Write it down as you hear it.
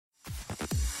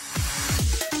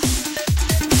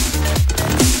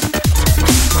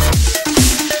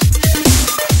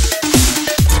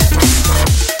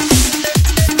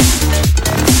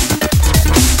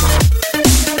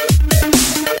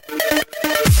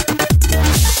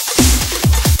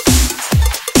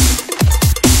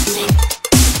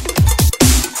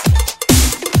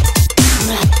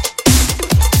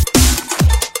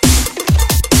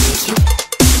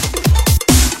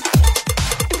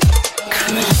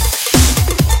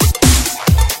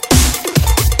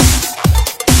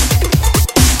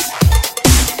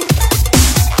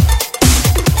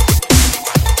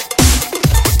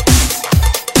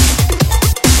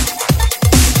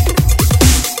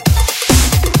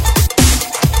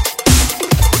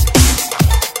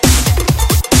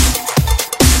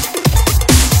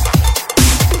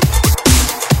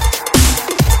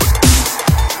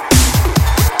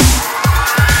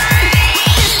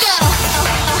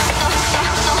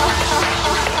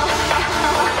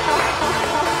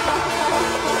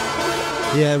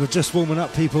Yeah, we're just warming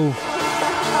up, people.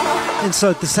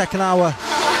 Inside the second hour.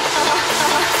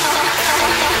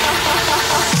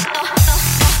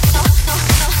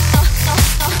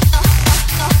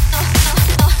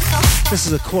 This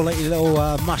is a quality little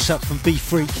mashup from B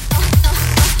Freak.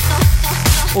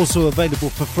 Also available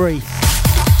for free.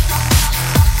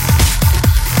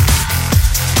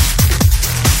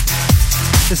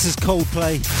 This is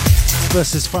Coldplay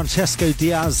versus Francesco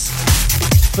Diaz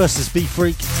versus B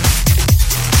Freak.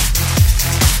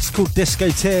 It's called Disco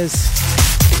Tears.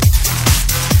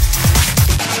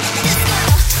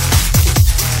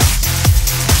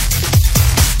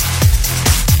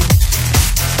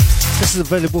 This is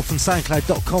available from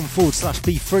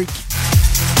soundcloud.com/B Freak.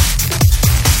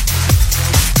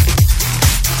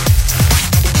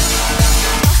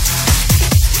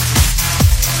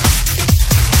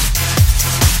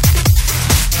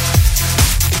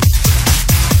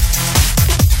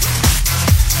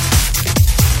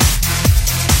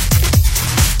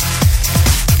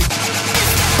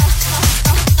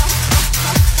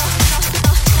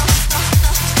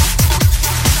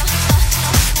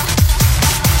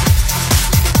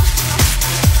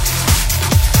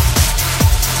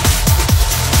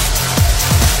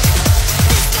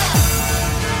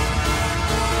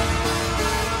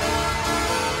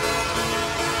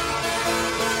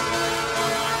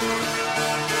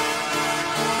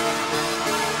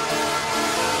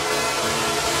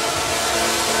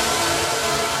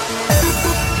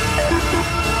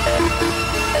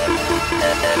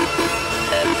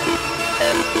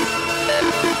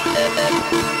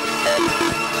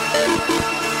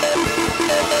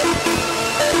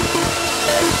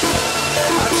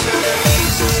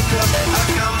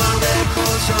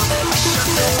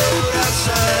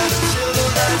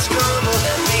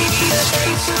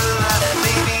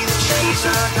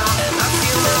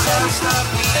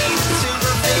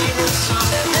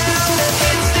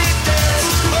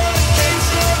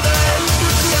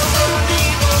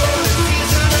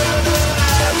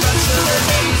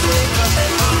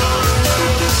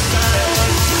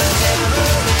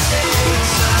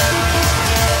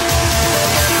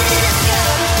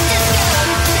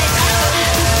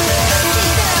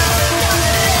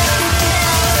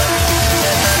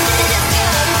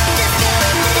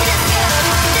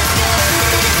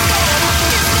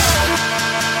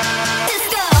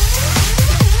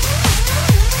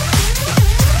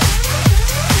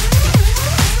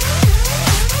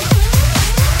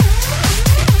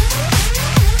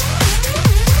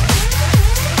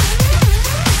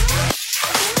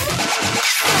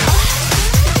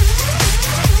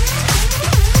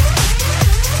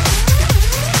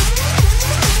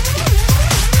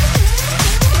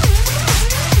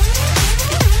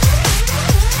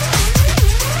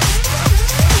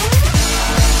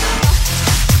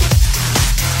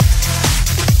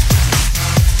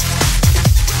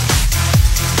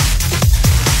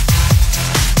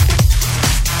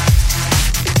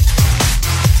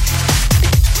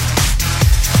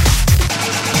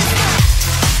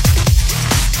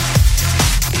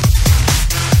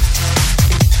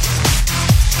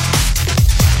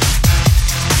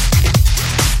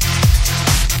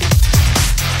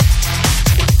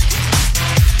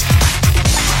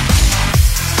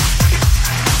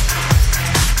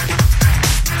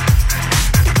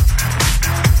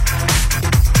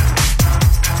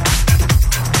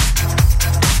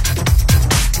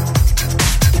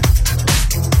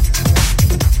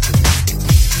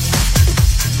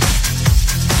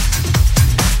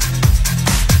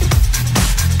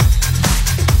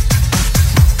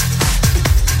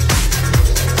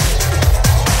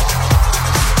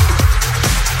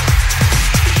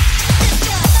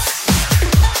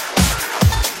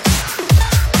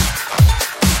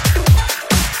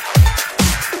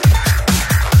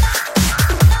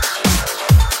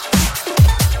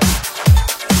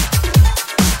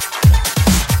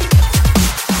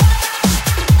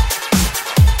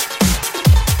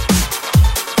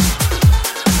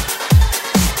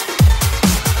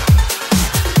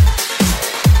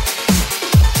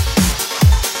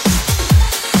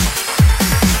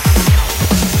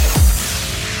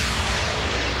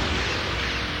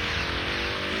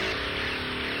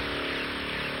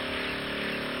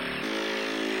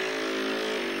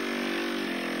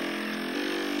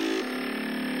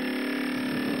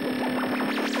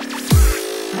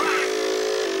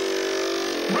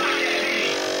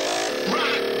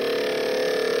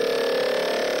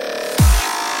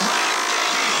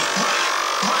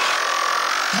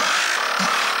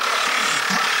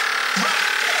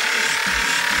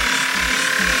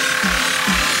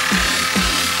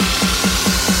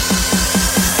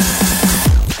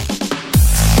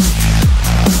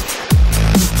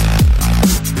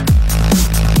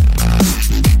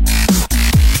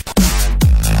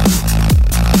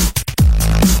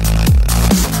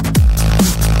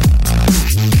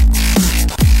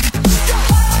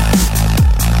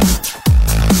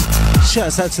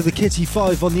 Shouts out to the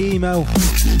Kitty5 on the email.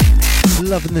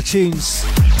 Loving the tunes.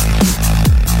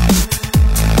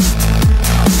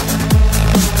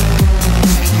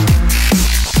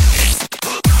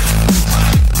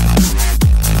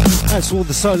 Out to all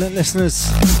the silent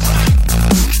listeners.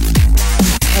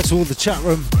 Out to all the chat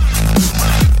room.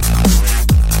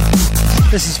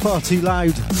 This is Far Too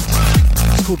Loud.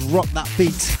 It's called Rock That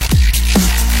Beat.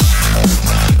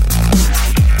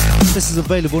 This is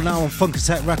available now on Funk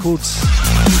Attack Records.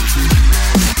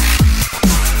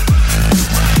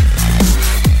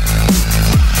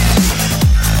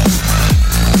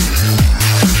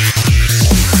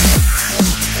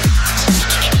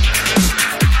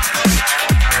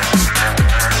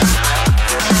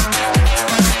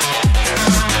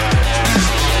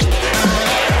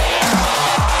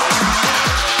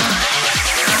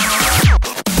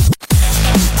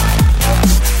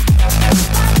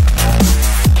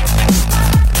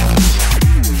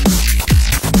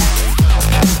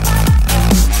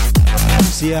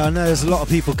 Yeah, I know there's a lot of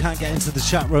people can't get into the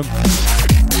chat room.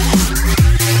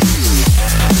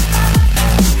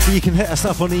 But you can hit us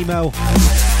up on email,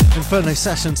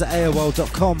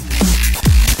 infernosessions@aol.com.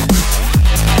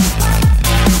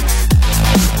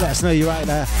 Let us know you're out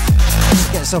there.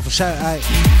 Get yourself a shout out.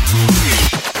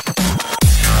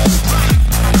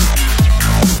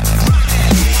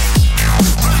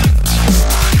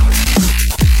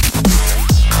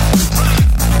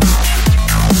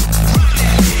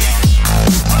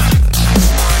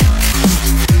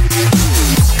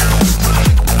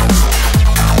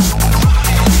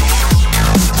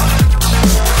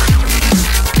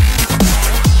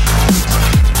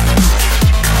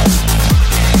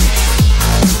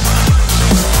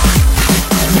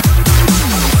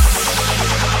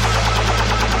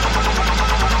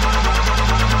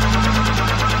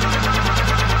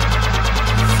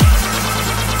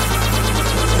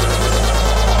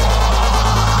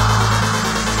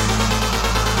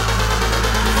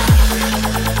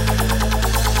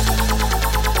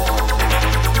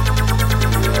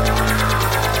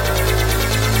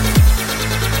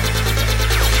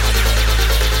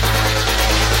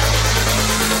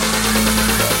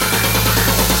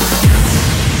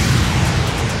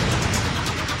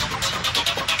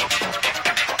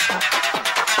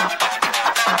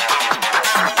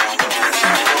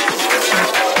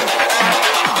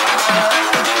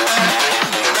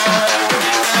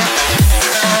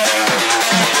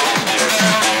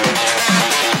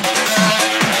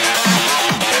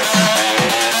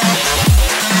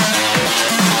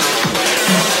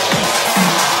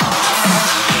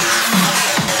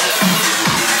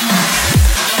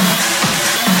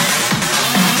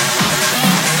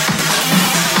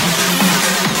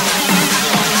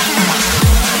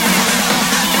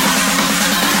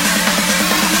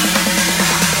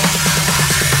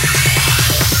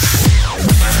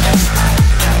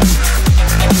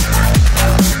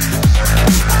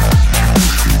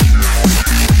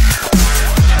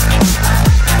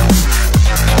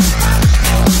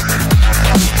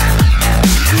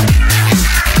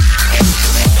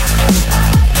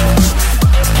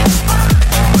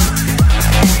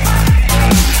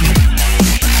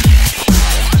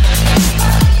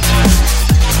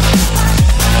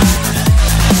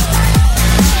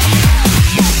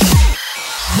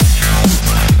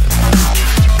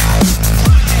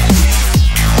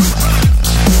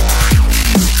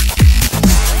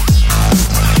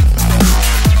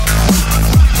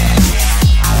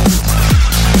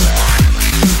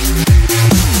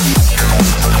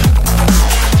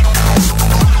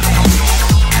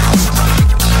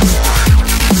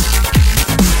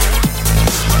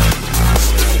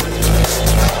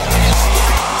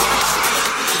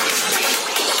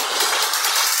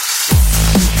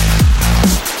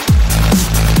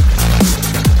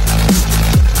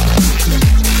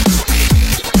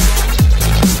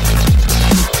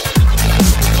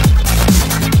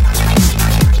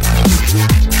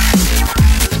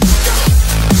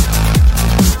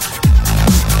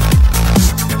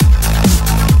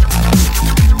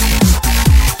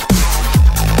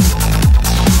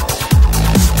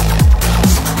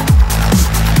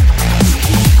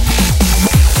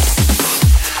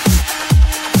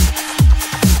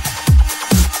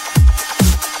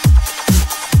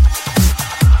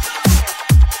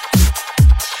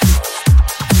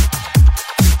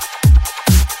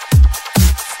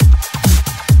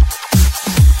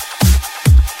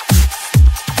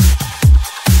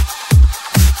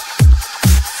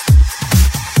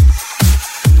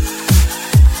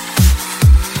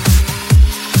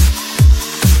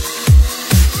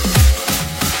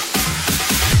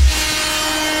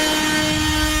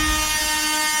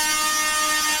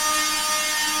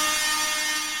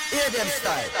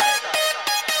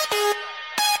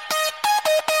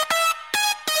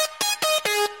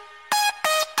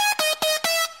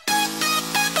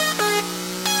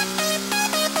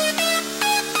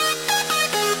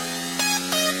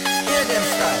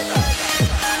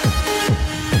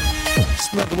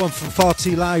 one from Far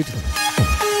Too Loud,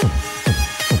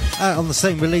 out on the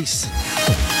same release.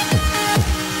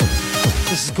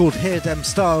 This is called Hear Them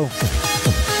Style.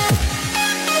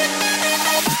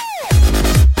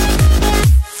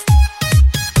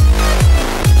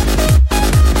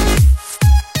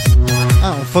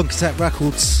 Out on Funkatech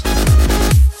Records.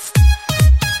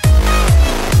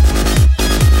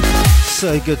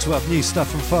 So good to have new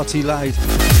stuff from Far Too Loud.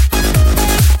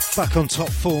 Back on top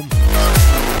form.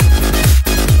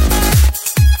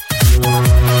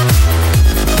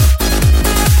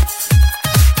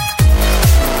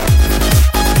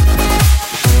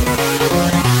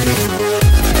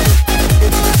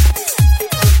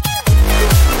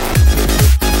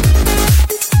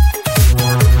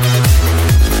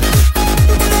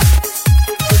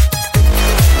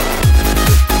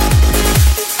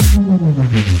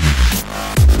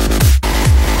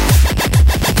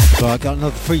 I got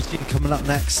another free tune coming up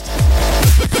next.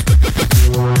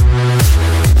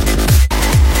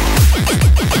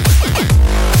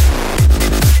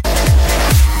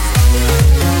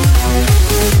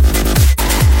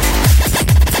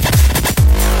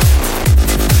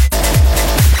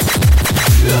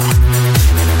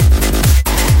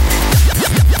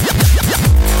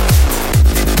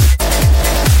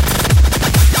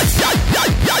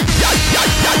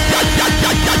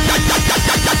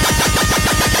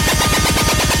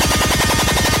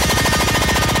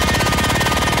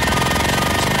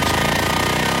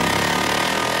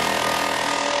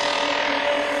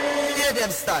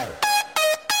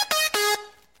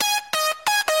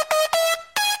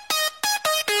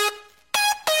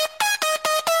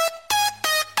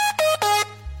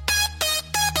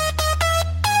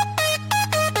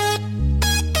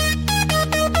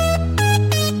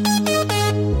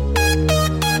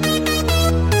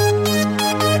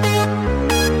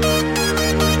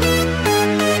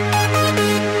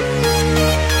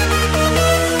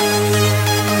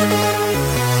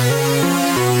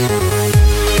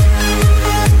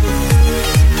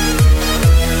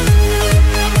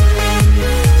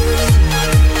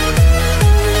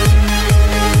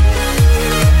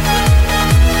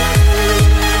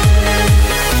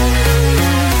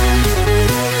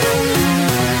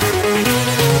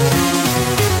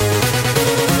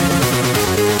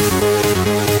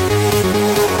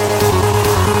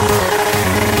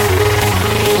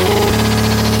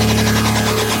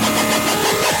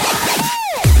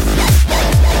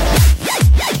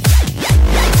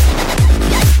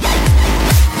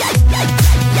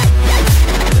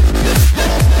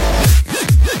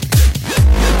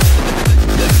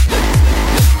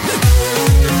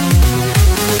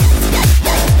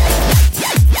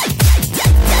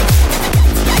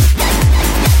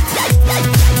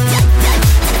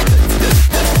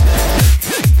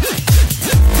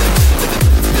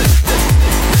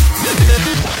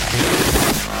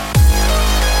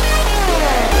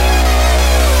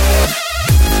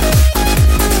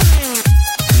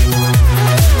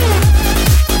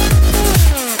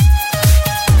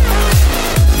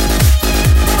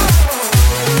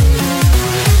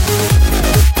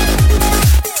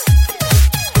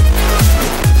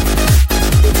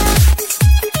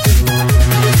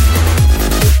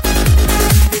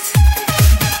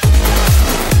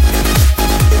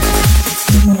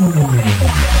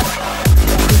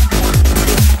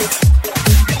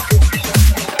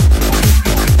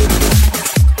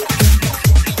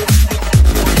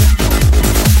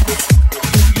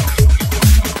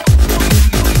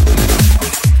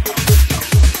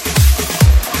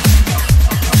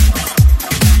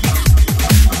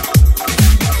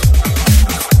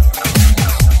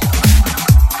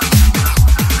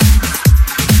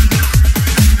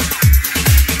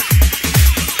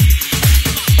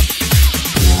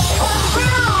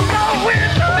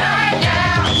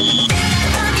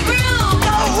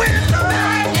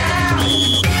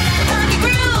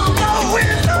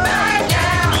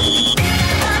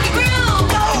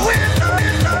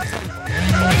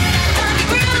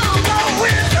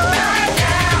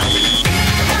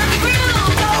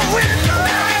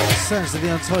 Sounds of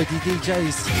the Untidy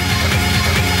DJs.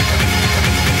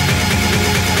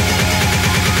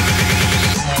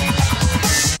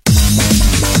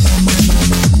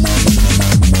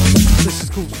 This is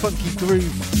called Funky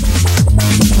Groove.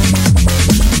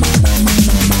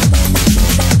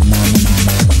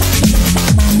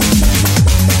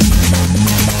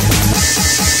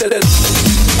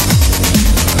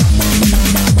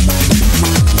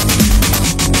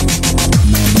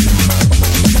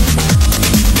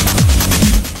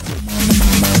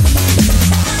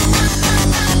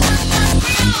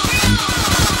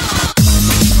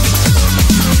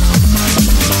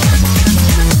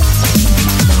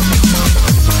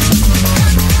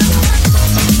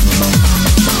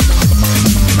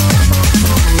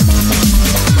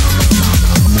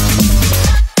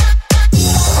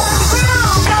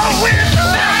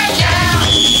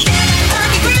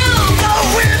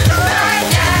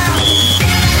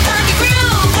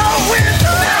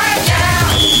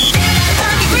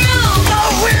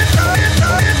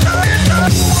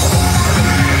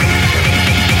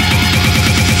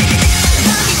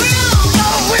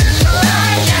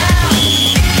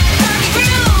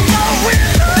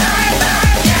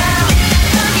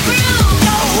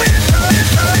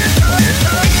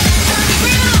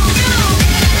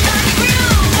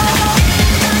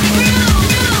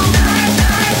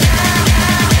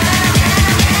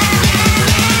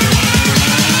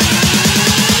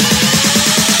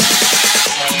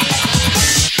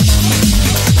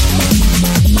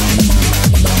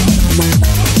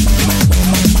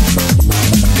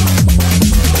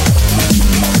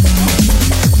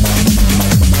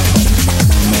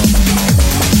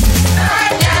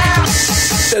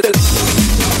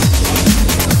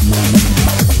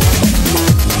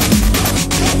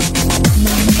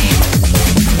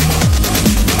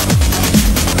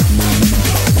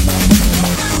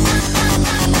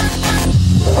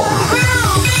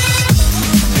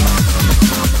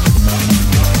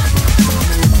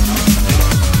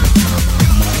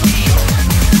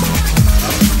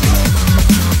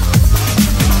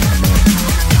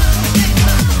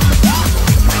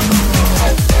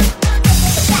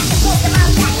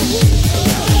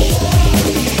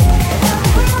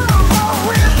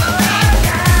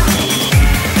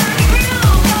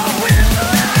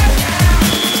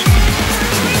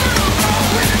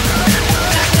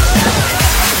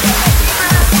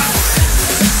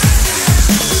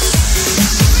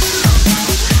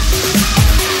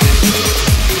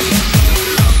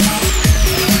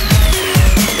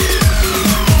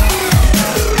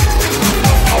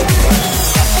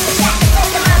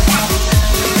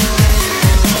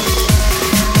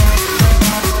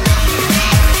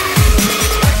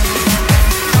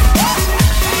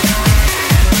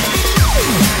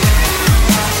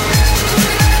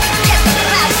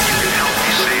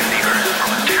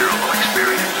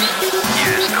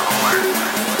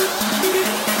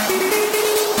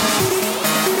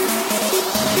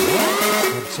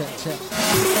 check.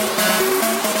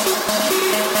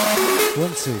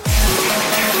 1, 2.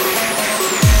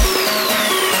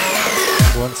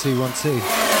 1, 2, 1, 2.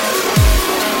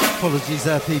 Apologies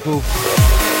there, people.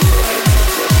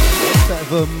 Bit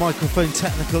of a microphone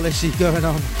technical issue going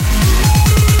on.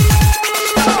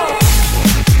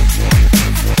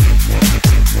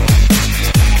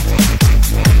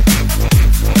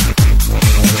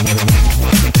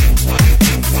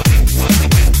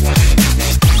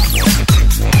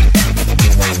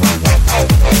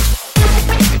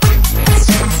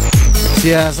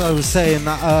 Yeah, as I was saying,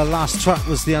 that last track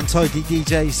was the Untidy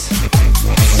DJs.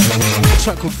 A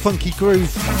track called Funky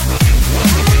Groove.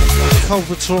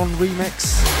 Culvertron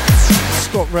remix.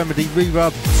 Scott Remedy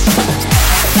re-rub.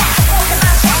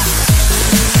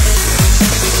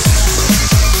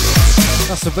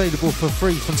 That's available for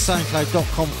free from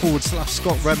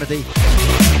soundcloud.com/Scott Remedy.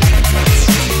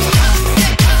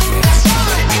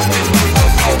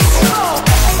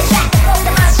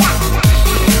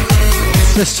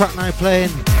 This track now playing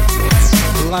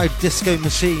Loud Disco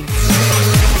Machine.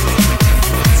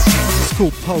 It's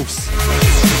called Pulse.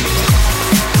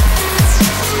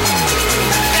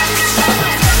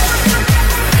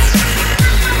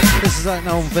 This is out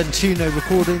now on Ventuno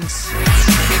Recordings.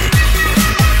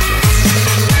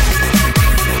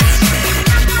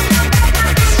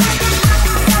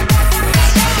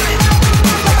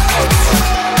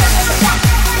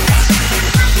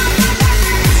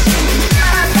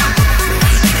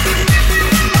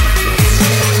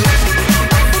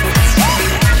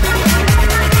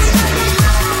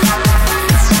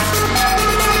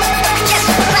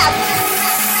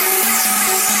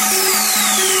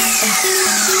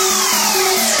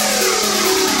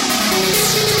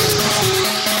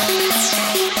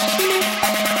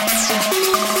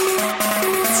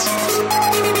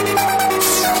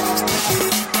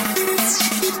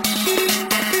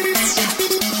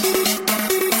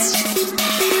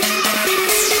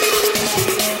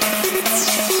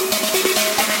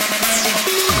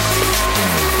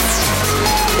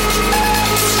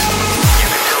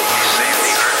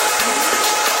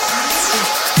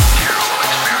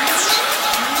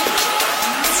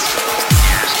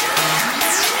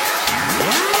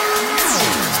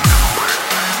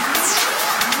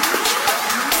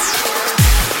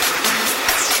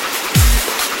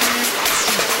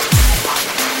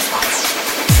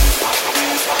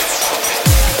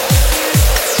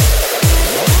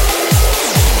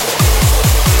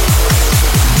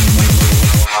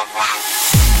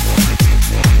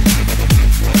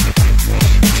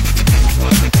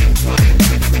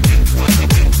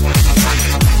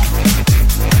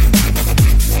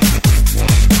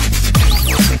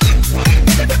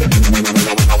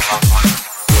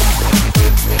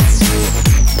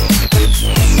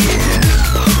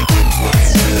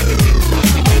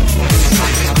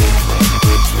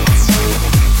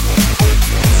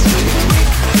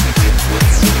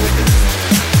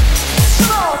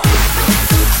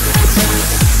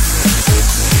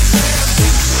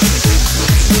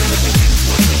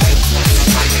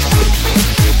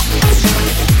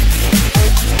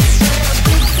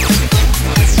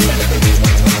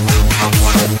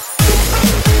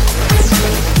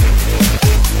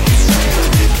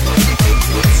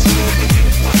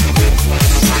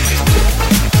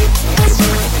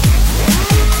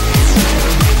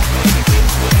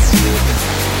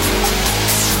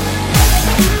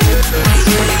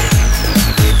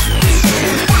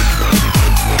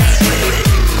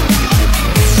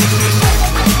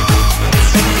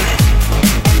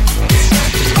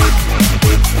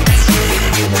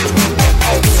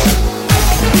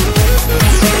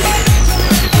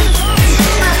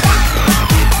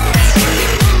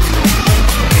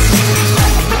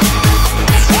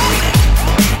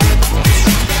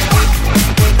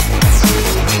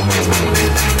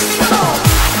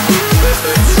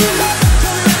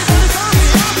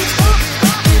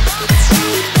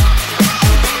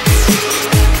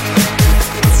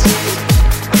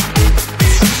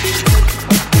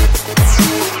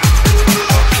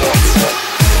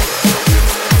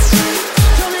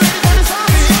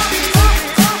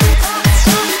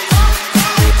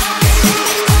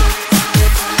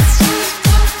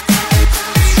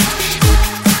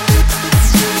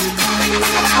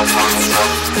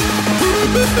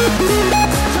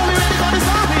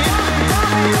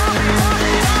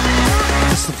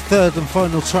 Third and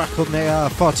final track on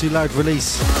the Far Too Loud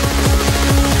release.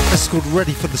 It's called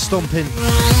Ready for the Stomping.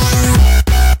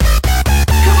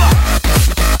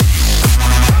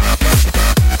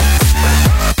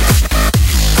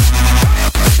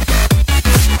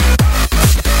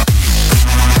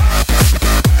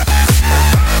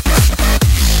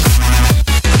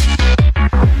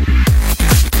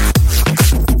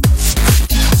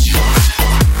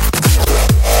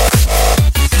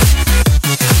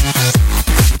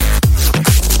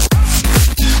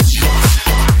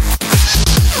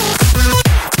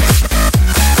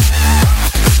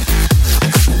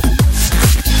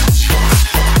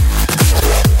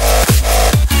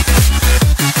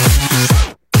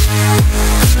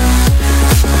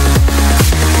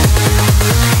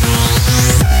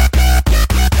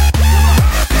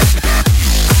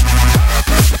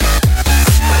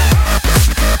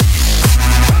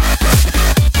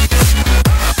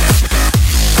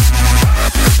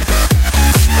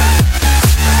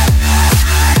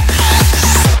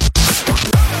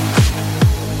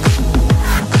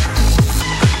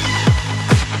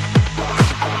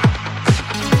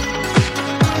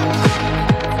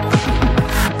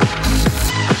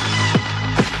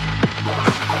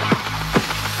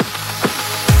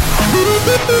 So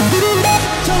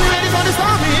we ready for the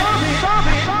stormy.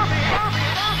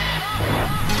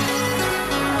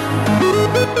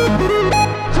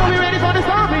 So we ready for the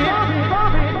stormy.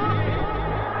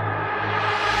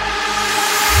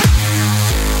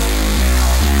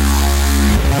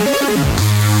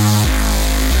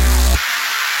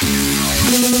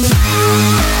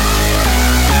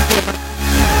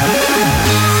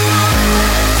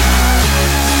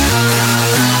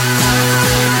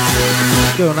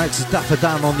 Going out to Dapper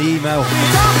Dan on the email.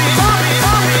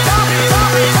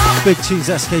 Big tunes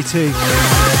SK2.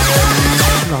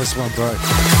 Nice one, bro.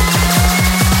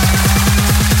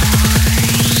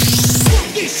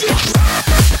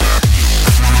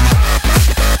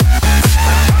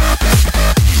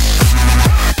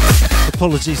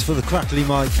 Apologies for the crackly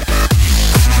mic.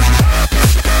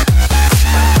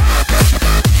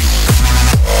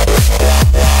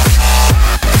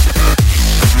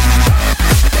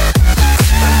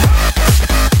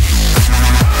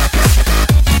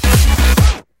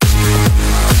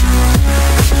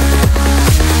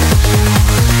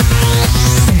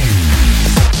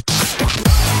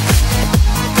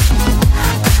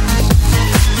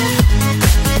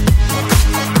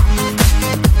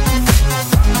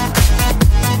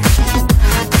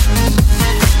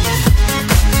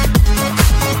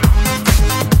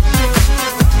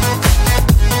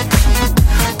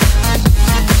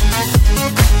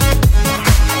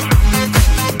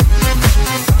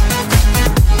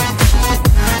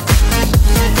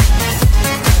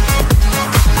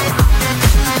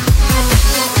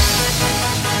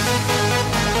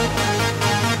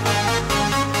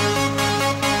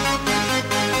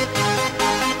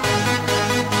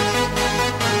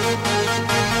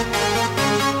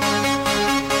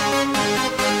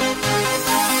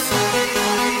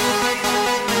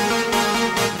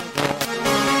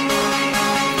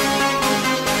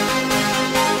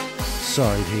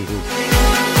 Sorry, people.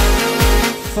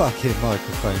 Fucking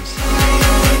microphones.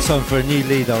 Time for a new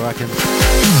lead, I reckon.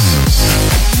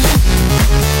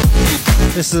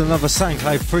 This is another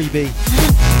SoundCloud freebie.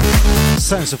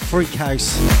 Sounds of Freak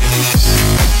House.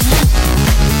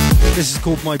 This is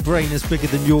called My Brain is Bigger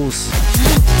Than Yours.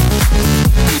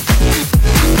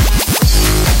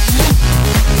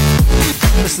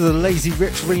 This is the Lazy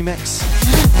Rich remix.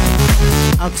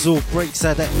 Absorb Breaks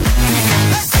Edit.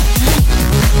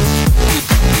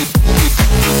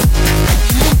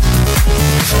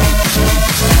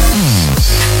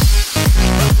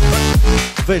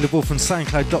 Available from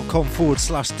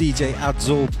soundcloud.com/DJ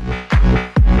Adsorb.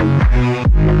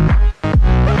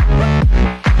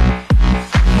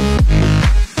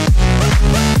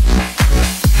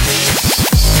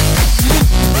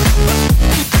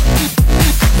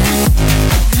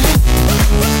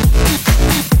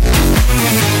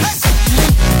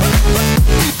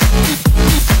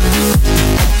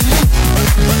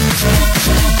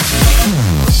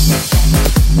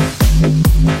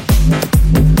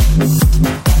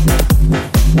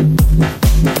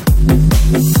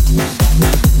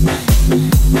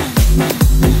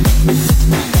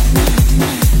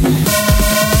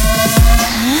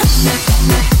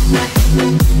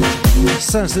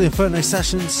 Sounds of the Inferno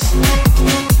sessions,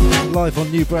 live on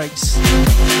Nubreaks.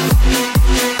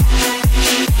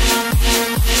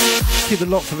 Keep it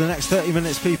locked for the next 30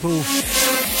 minutes, people.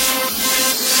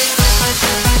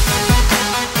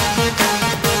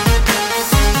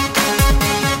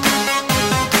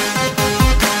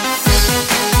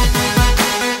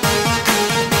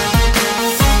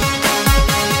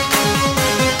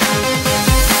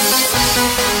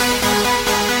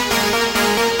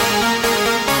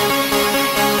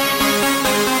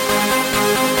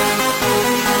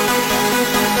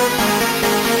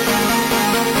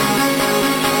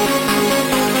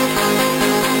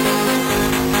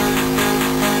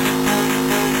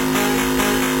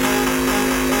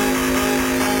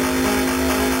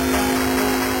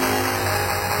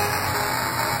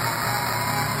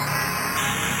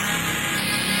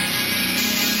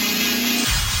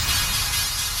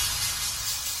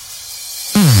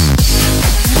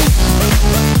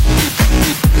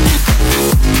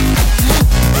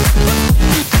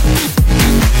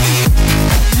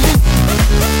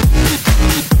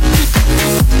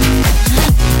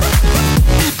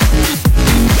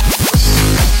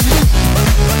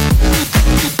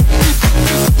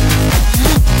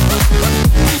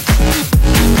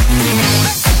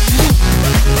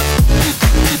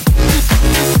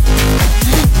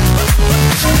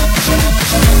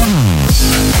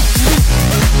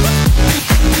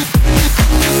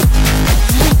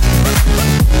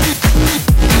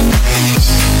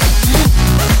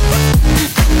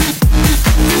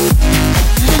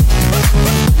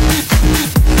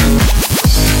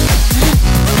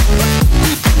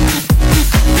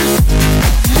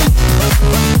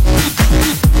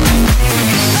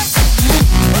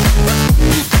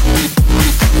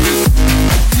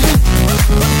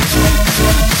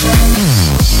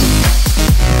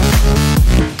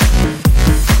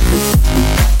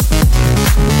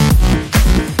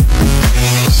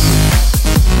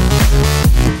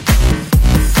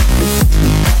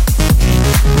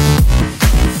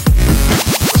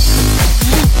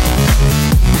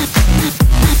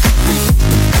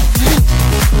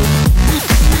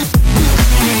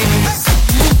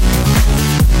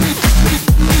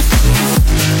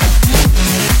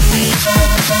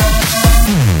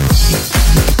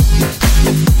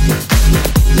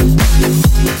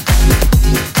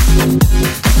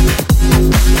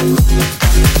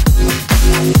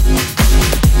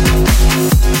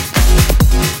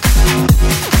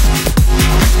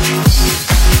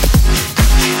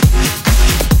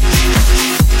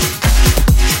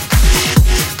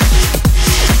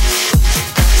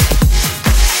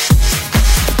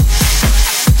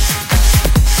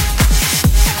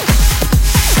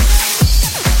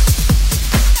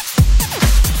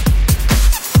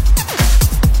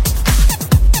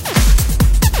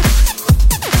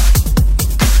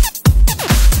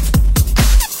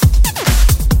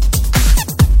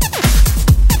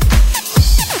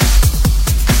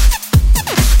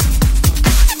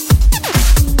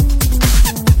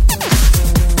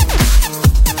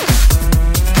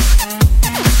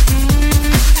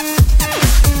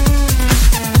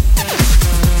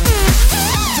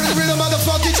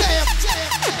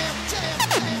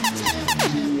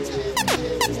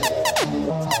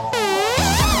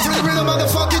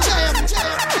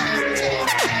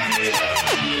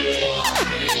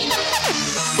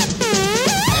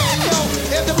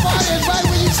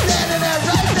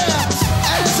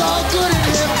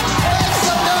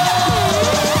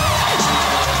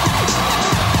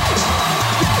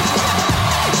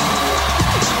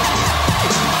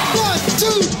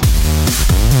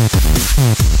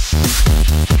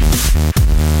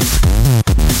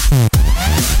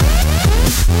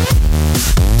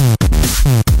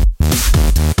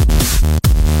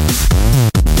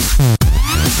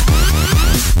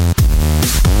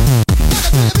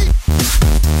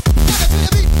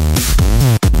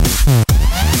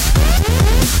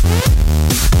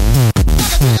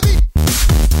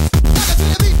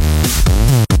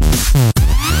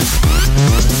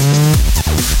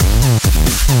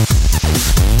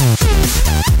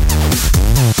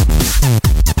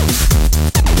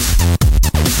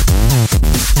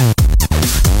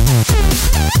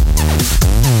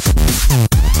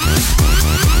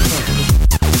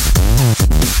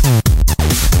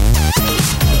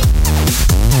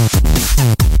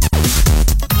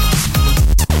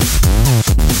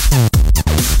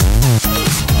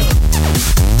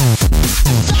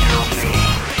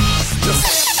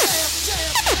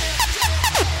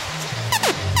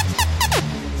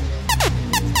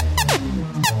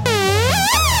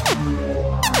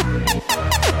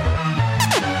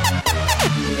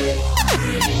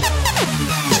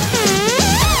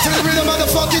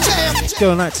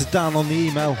 Going out to Dan on the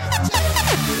email.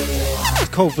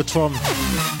 Culvertron,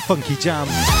 Funky Jam.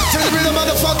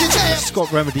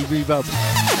 Scott Remedy Reverb.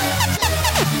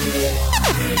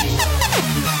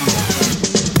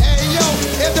 Hey yo,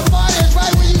 if the party is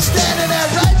right where you standing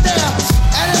at right there,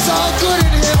 and it's all good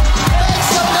in here, make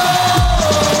some noise.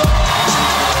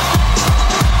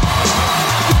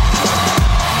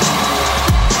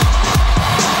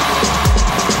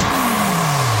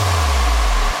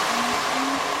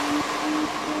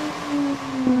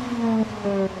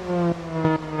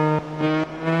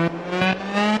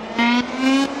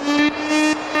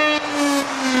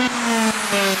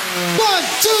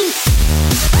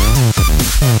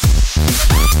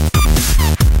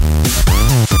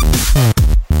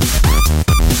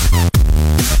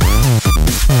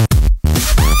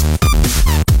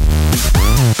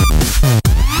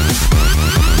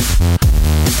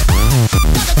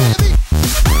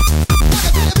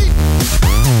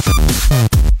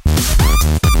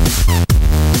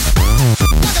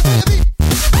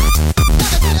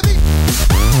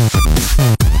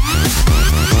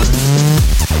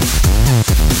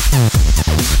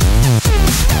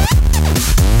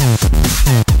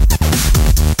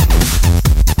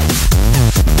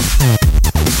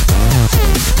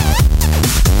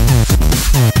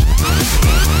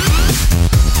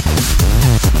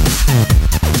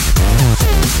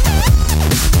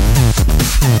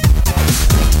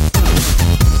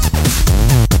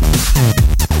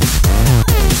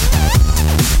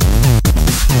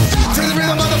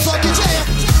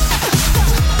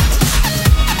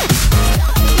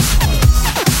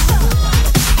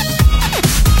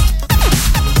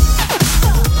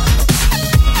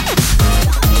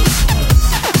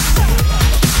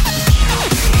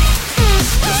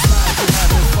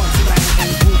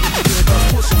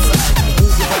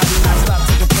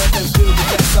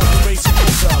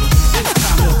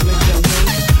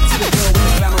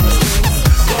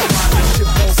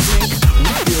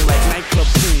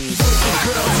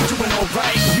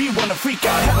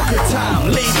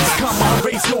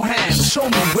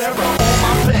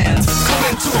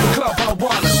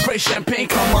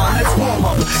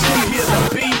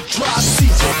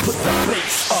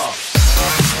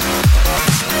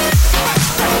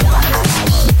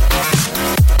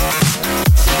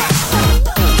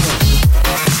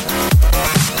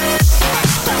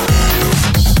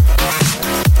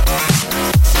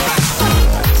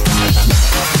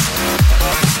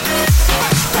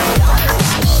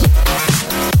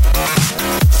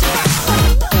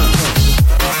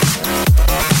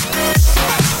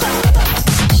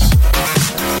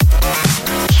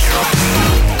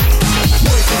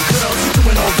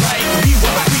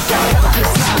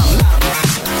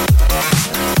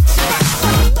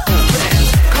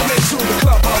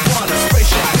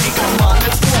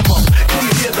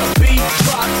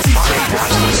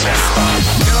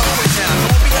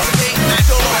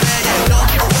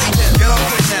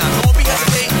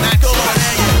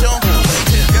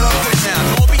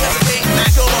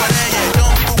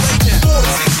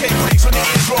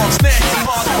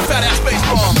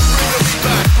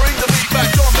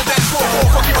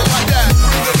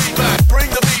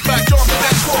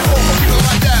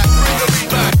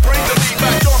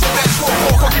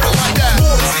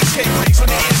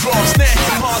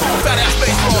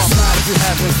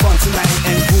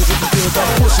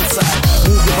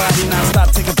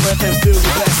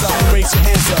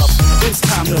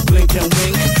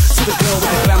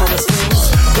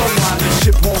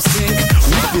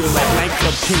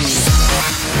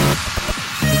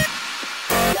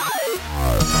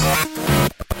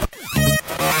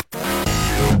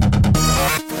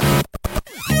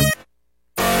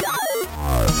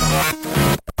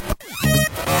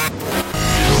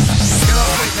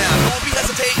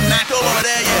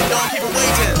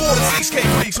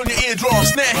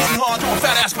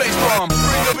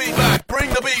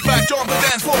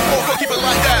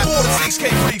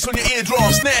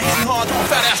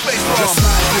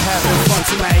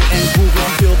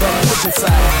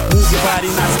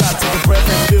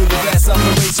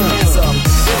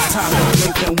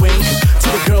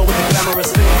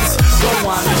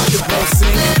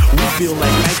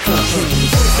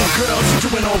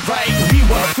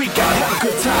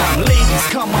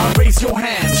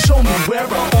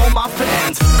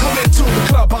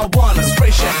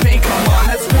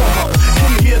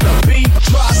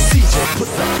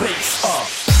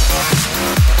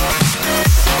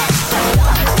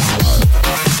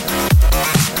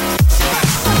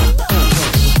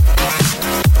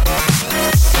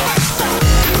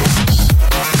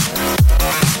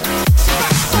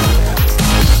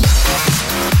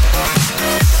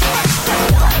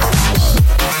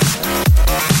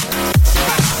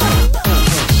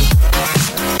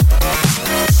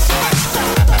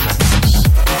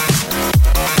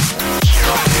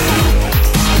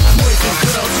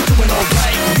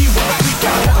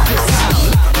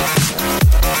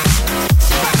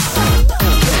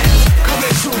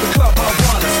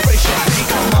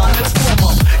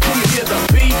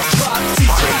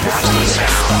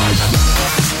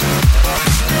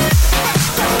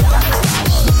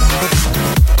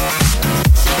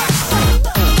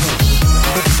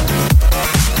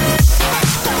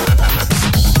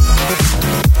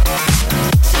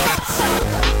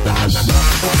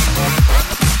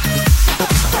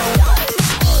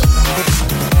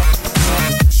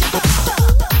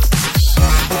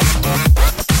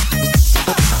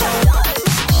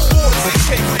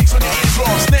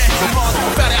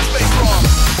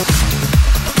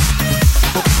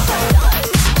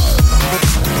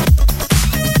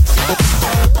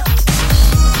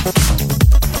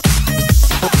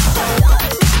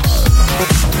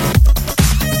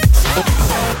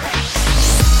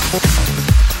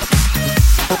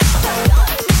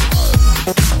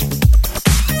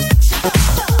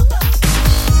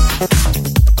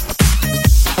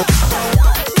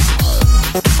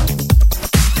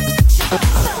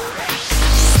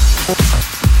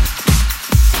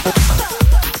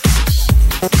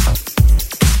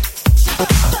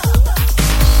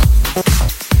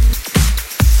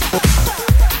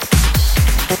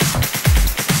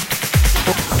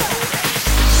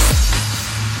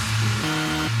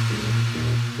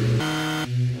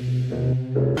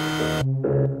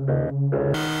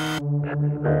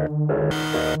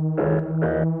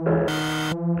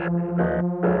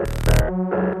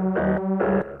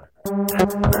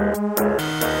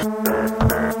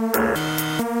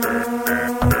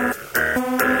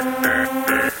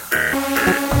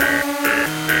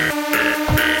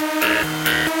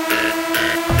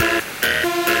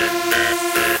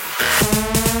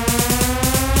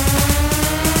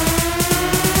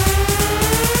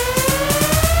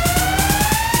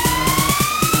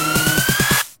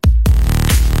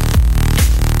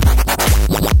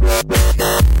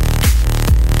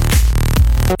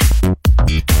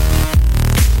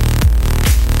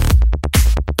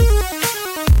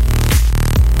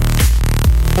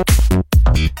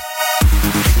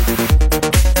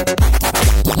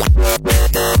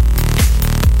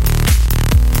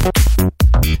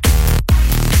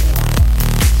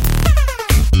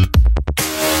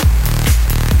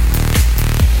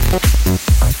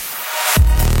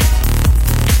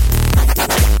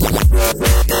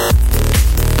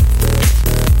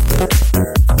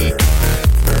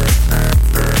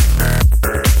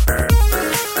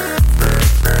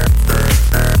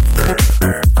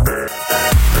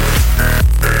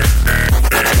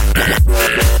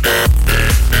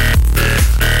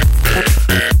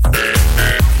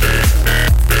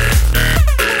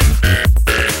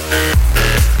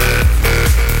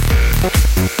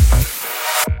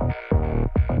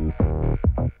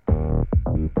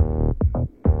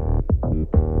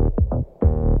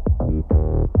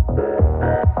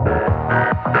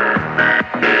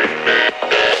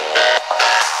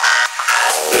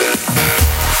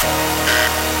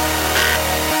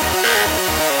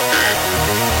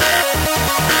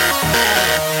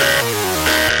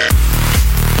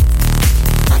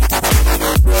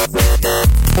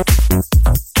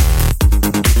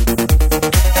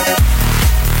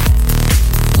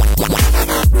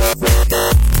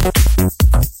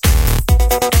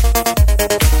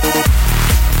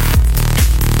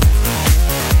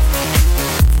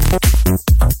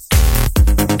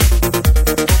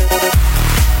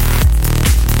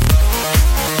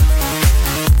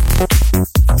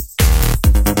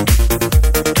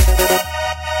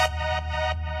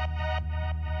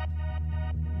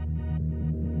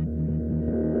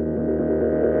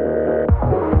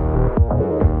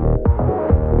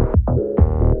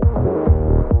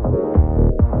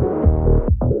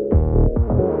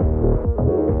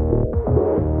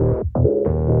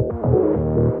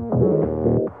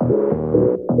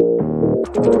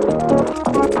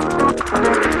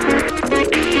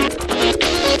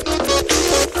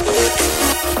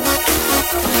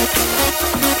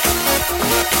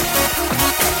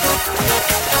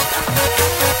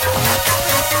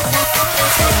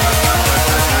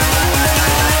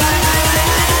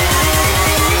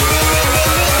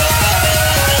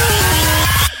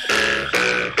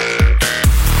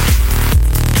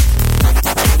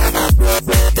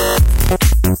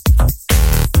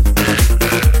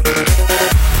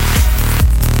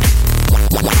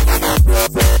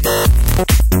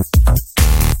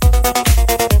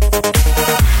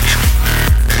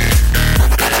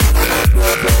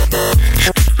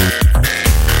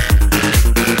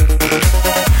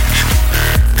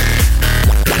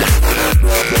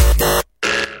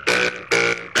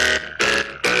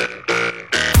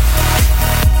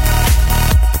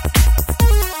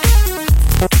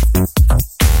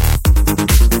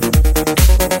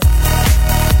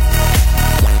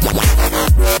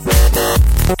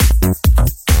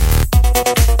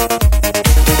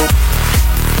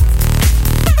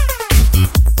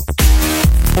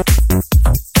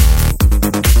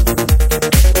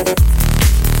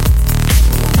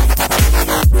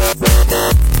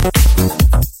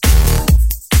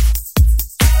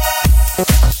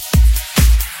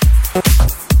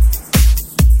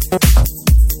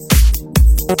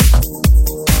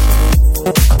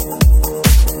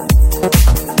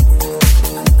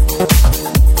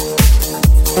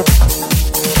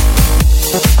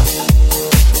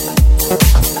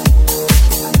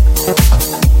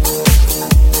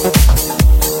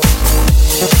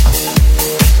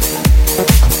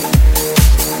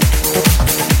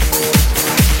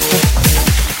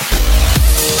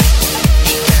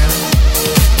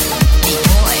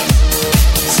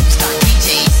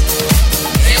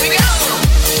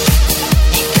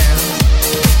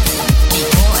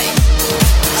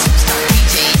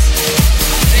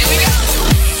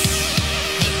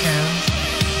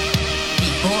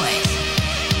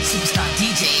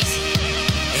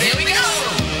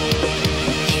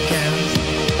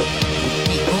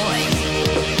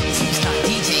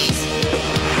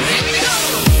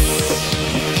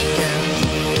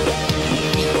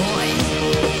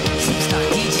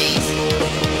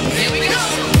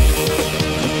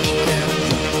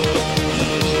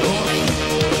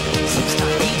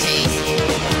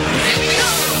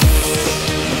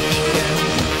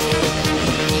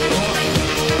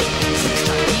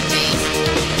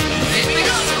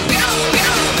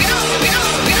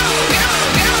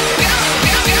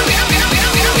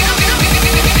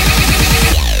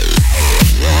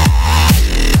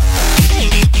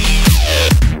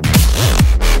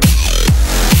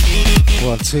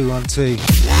 2, 1, 2.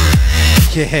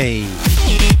 Yay.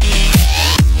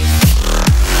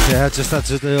 Yeah, I just had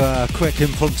to do a quick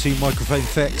impromptu microphone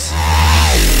fix.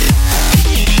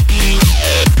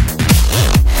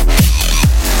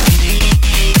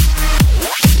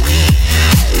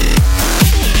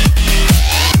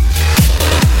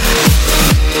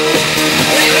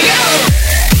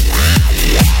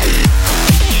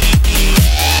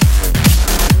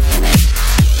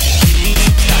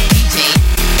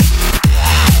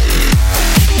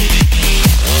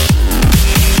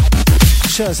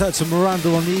 Shouts out to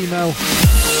Miranda on the email.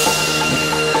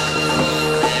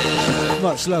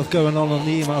 Much love going on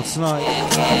the email tonight.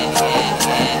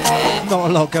 Not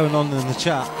a lot going on in the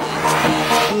chat.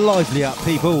 Lively up,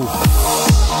 people.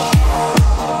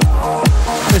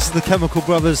 This is the Chemical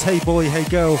Brothers. Hey boy, hey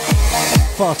girl.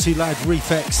 Far Too Loud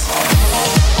Refix.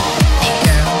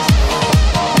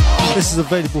 This is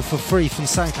available for free from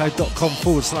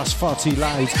soundcloud.com/Far Too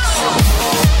Loud.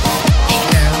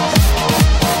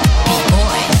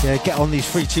 Yeah, get on these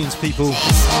free tunes, people.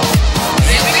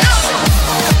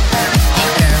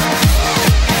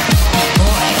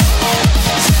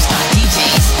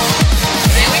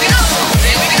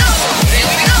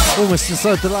 Almost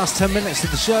inside the last 10 minutes of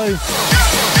the show.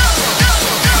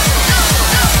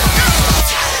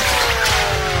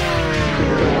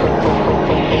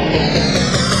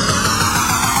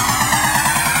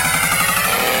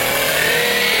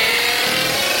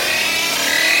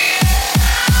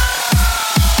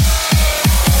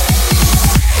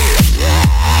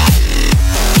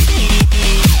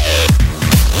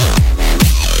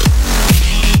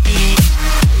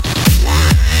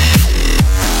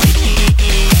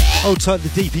 Hold tight the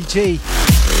DPG.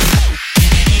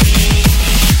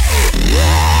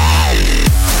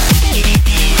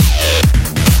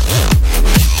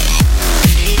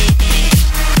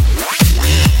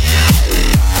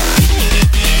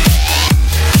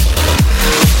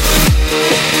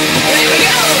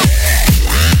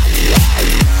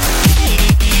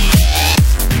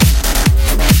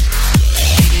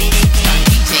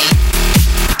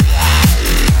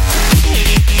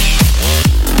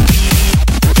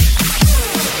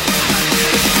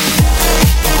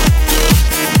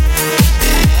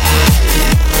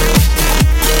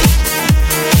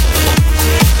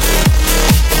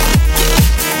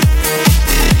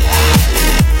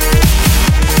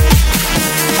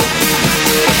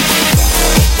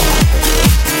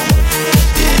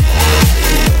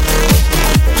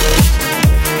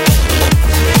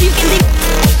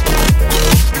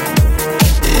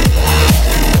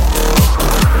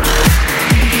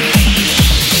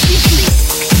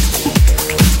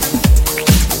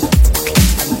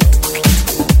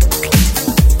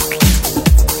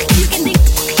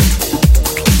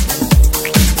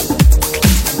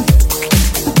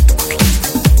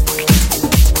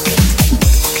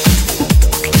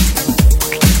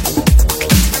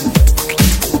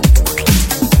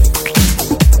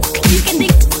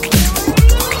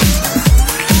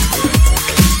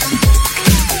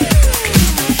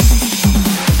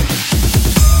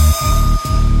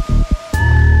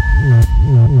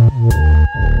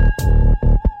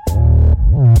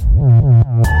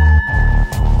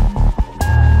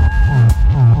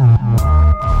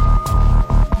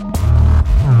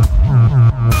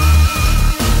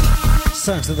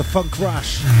 Sounds of the Funk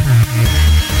Rush.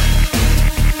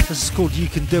 This is called You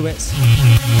Can Do It.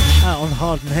 Out on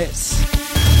Hard and Hits.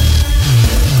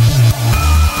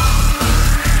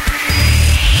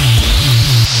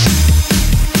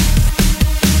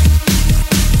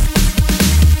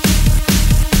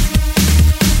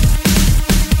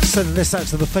 Sending this out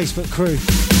to the Facebook crew.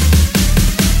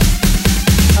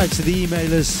 Out to the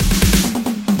emailers.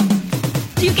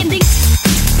 You can think.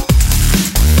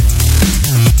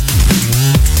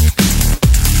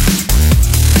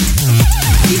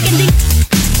 You can think.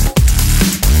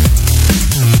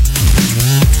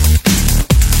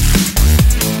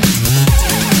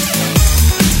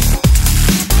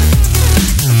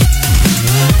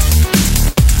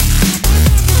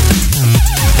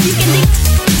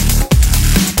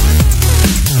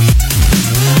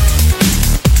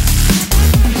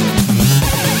 You can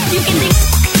think.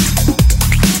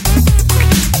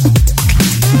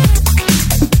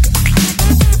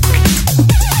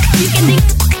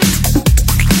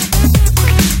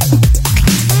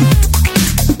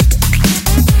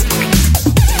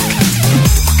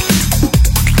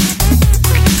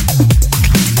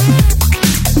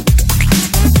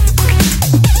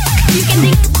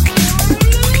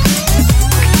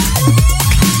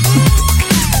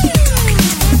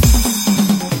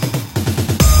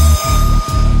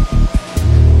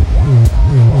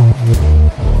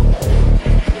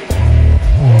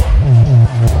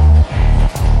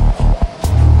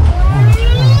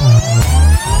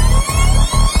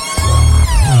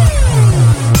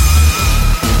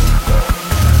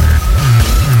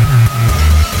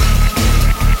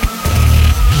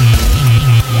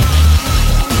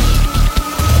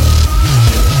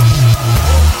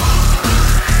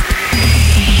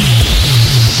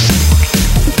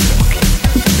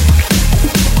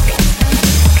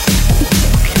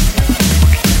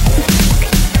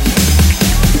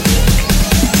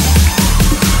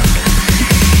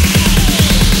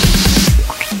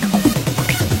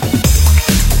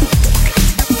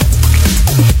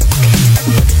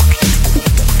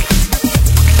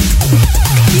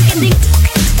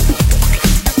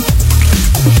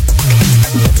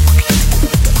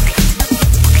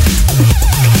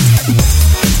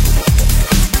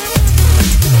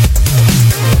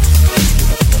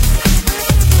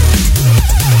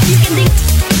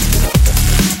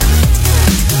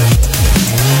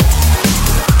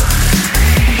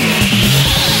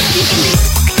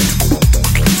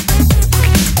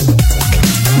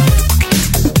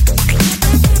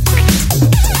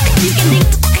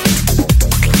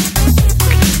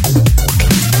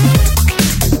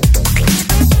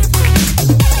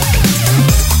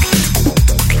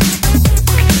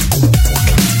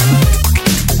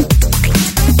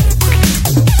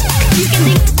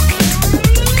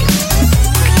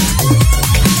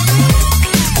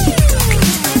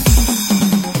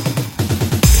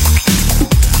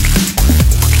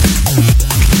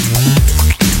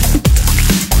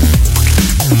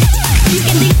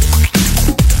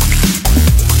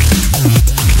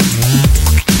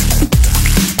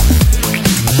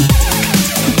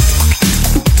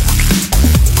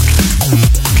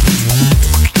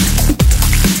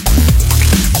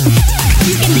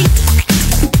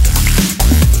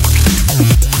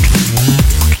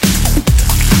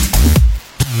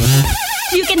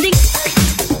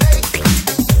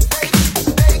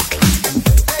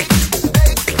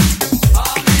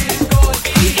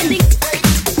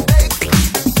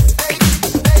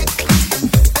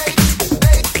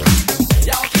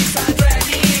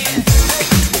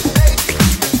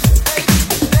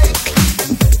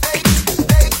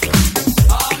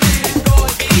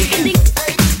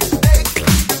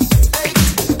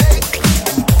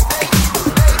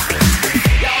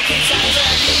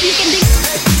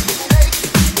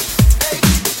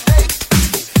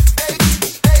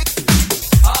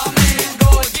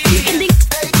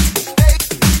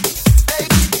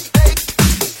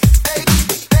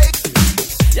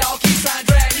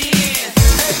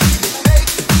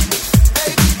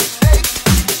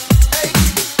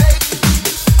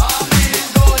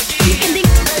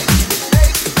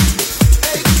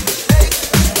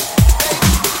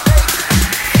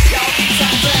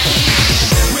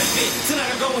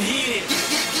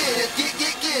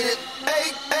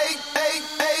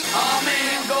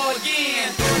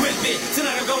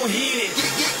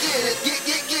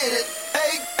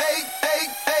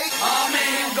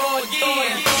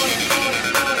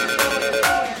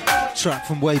 Track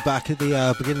from way back at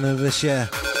the beginning of this year.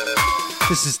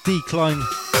 This is Decline,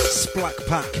 Splack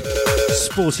Pack,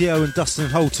 Sportio and Dustin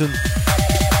Holton.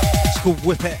 It's called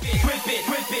Whip It.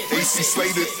 AC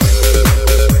Slated.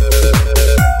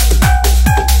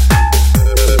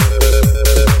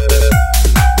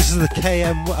 This is the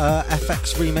KM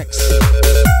FX remix.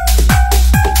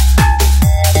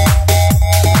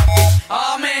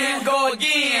 Oh man, go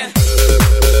again.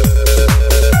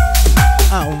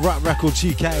 Out on Rap Records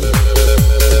UK.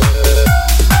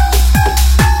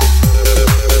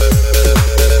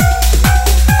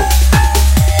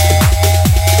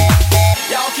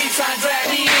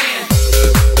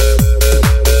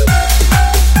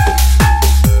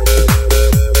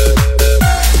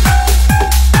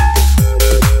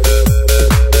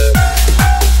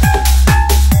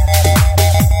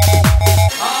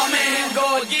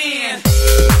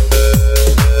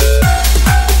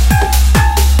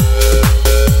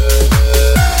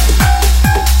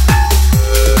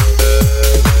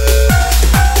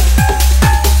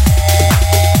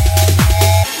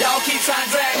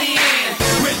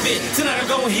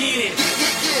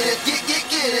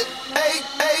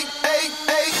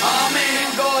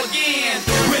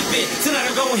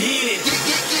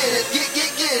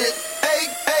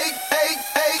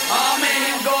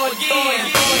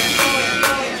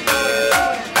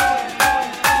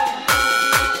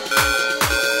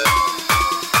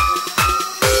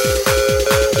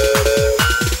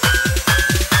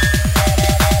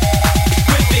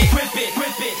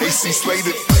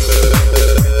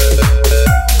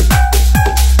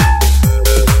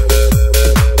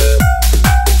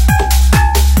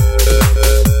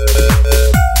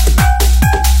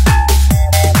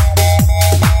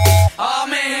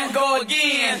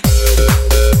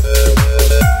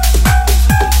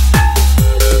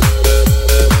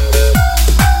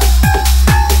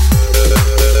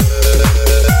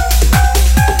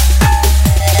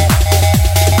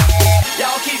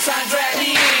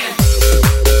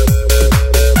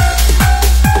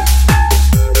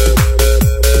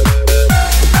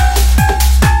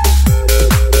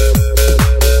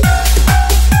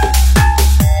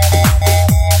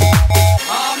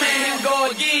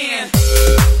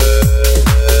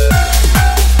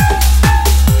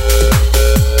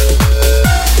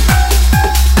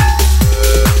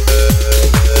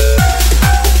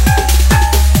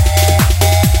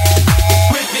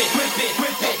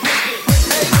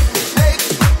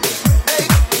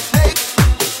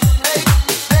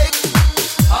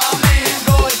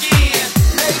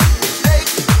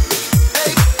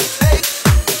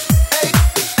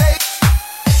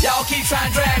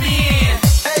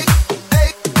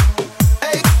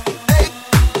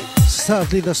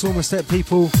 Sadly, that's almost it,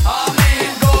 people. Oh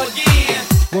man, go again.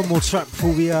 One more track before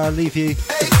we leave you.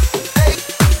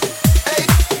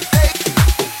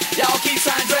 Y'all keep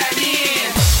trying to drag me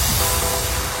in.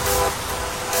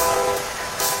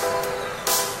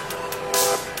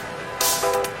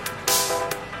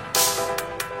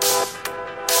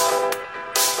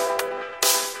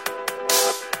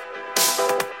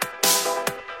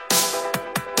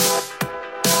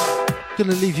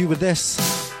 Gonna leave you with this.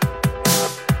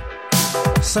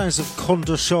 Sounds of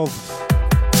Kondrashov,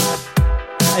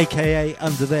 aka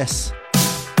Under This.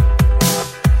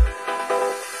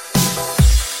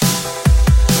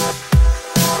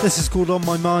 This is called On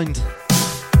My Mind.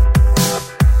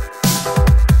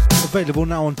 Available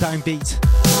now on Downbeat.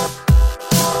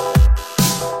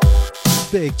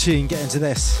 Big tune, get into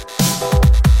this.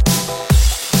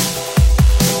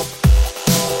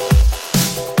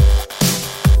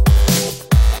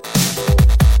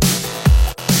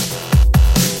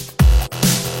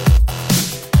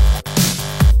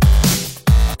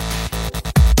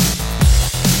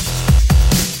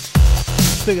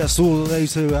 Big ups to all of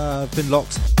those who have been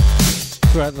locked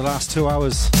throughout the last 2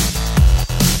 hours.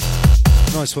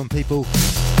 Nice one, people.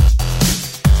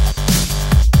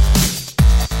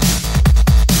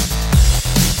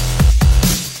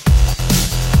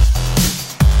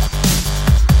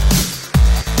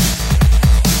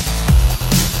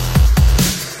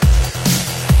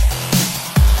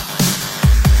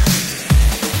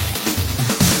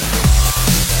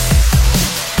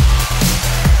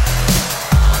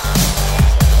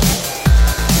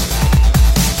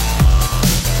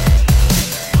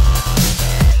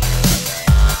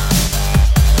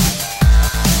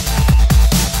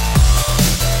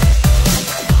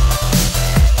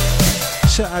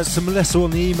 Shout out to Melissa on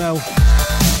the email.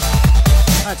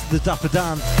 Out to the Dapper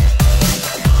Dan.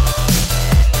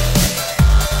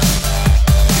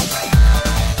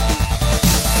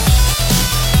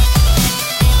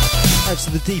 Out to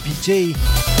the DPG.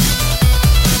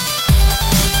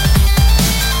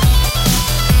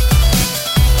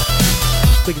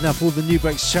 Big enough all the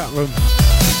Nubreaks chat room.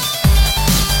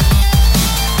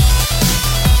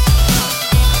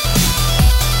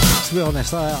 To be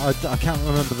honest, I can't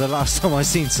remember the last time I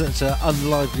seen such an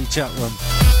unlively chat room.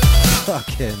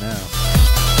 Fucking hell.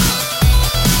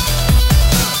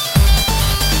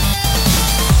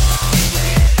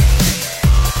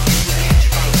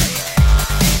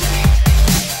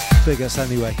 Big us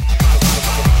anyway.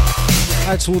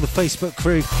 Out to all the Facebook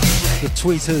crew, the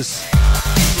tweeters.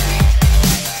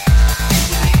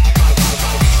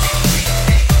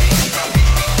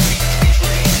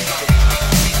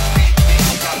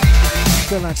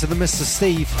 Going out to the Mr.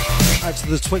 Steve, out to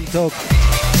the Twink Dog,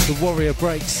 the Warrior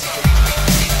Breaks.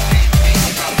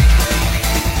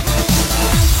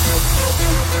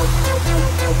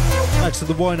 Out to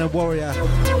the Wino Warrior,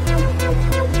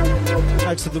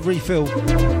 out to the Refill,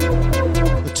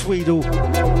 the Tweedle,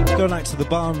 going out to the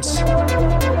Barnes.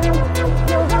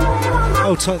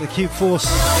 Hold tight the Cube Force,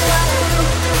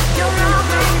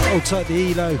 hold tight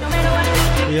the Elo,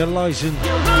 the Elysian.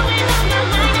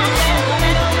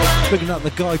 Bigging up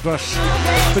the Guybrush,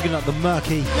 bigging up the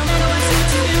Murky.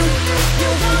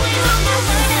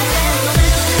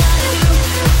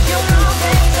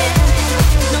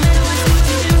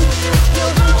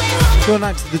 Going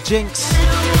out to the Jinx,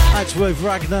 out to Ove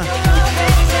Ragnar.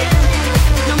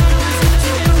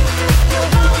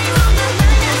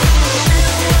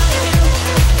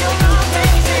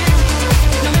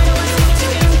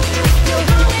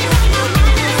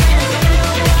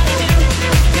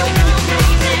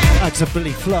 Out to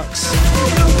Billy Flux.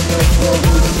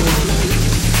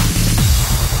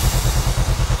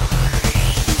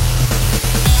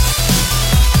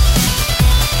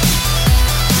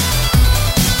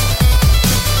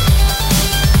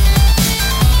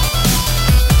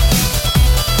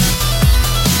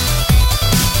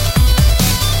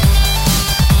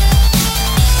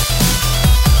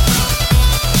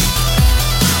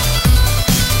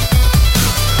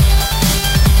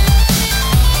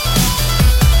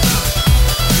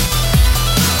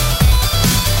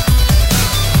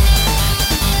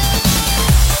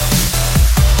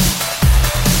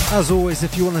 As always,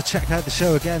 if you want to check out the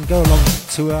show again, go along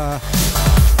to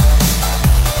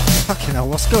fucking hell,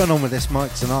 what's going on with this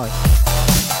mic tonight?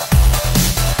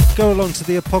 Go along to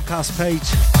the podcast page,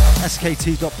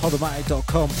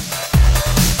 sk2.podomatic.com.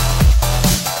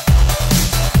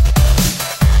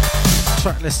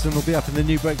 Track listing will be up in the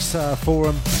Nubreaks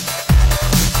forum.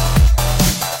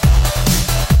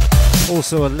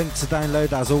 Also a link to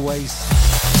download as always.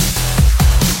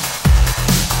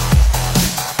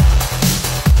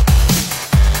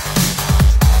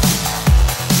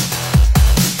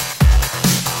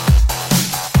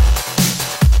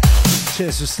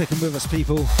 Cheers for sticking with us,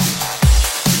 people.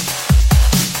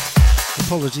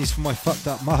 Apologies for my fucked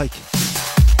up mic.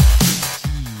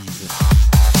 Jesus.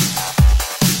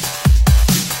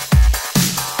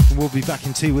 And we'll be back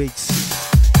in 2 weeks.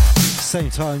 Same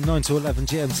time, 9 to 11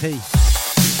 GMT.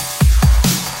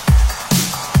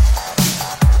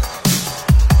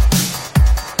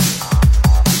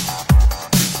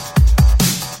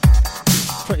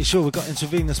 Pretty sure we've got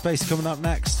Intravenous Space coming up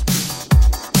next.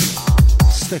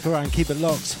 Stick around, keep it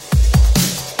locked.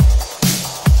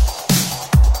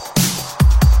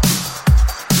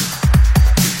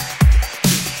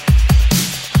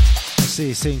 I'll see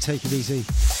you soon, take it easy.